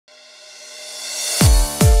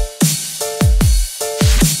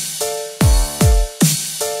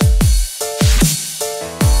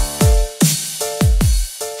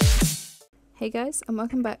Hey guys, and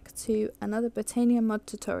welcome back to another Botania mod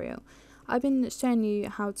tutorial. I've been showing you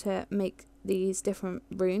how to make these different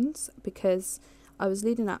runes because I was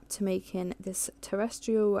leading up to making this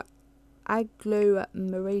terrestrial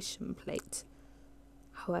agglomeration plate,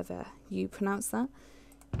 however you pronounce that,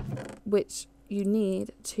 which you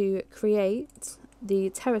need to create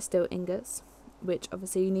the terrestrial ingots, which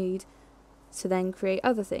obviously you need to then create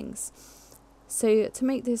other things. So to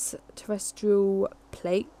make this terrestrial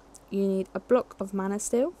plate, you need a block of mana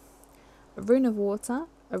steel, a rune of water,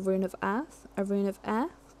 a rune of earth, a rune of air,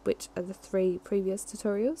 which are the three previous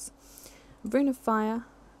tutorials, a rune of fire,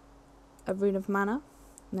 a rune of mana.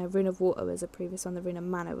 No, rune of water was the previous one, the rune of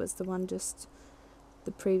mana was the one just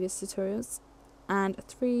the previous tutorials, and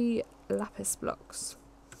 3 lapis blocks.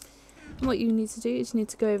 And what you need to do is you need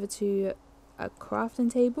to go over to a crafting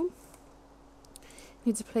table.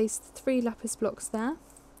 You need to place the 3 lapis blocks there,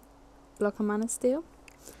 block of mana steel.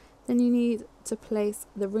 Then you need to place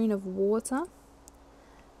the rune of water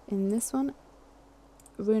in this one,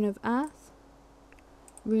 rune of earth,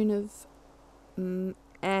 rune of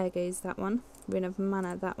air goes that one, rune of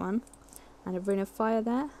mana that one, and a rune of fire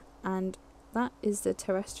there, and that is the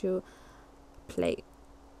terrestrial plate.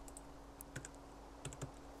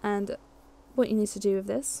 And what you need to do with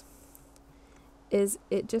this is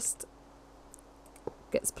it just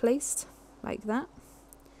gets placed like that.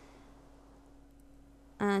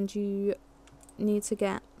 And you need to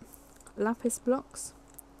get lapis blocks,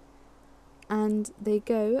 and they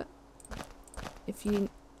go, if you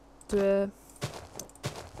do a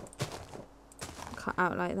cut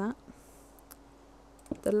out like that,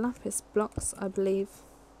 the lapis blocks I believe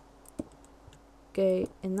go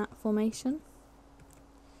in that formation,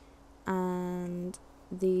 and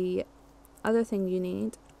the other thing you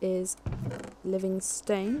need is living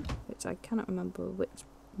stone, which I cannot remember which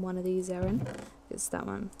one of these are in. It's that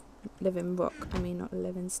one, living rock, I mean not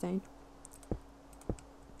living stone,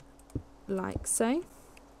 like so.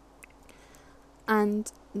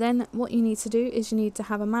 And then what you need to do is you need to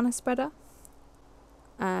have a mana spreader,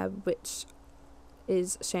 which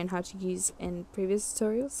is shown how to use in previous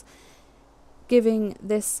tutorials, giving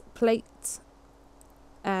this plate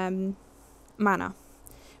mana,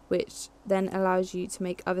 which then allows you to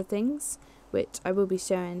make other things, which I will be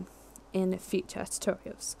showing in future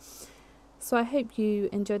tutorials. So I hope you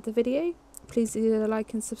enjoyed the video. Please do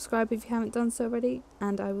like and subscribe if you haven't done so already,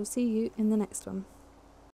 and I will see you in the next one.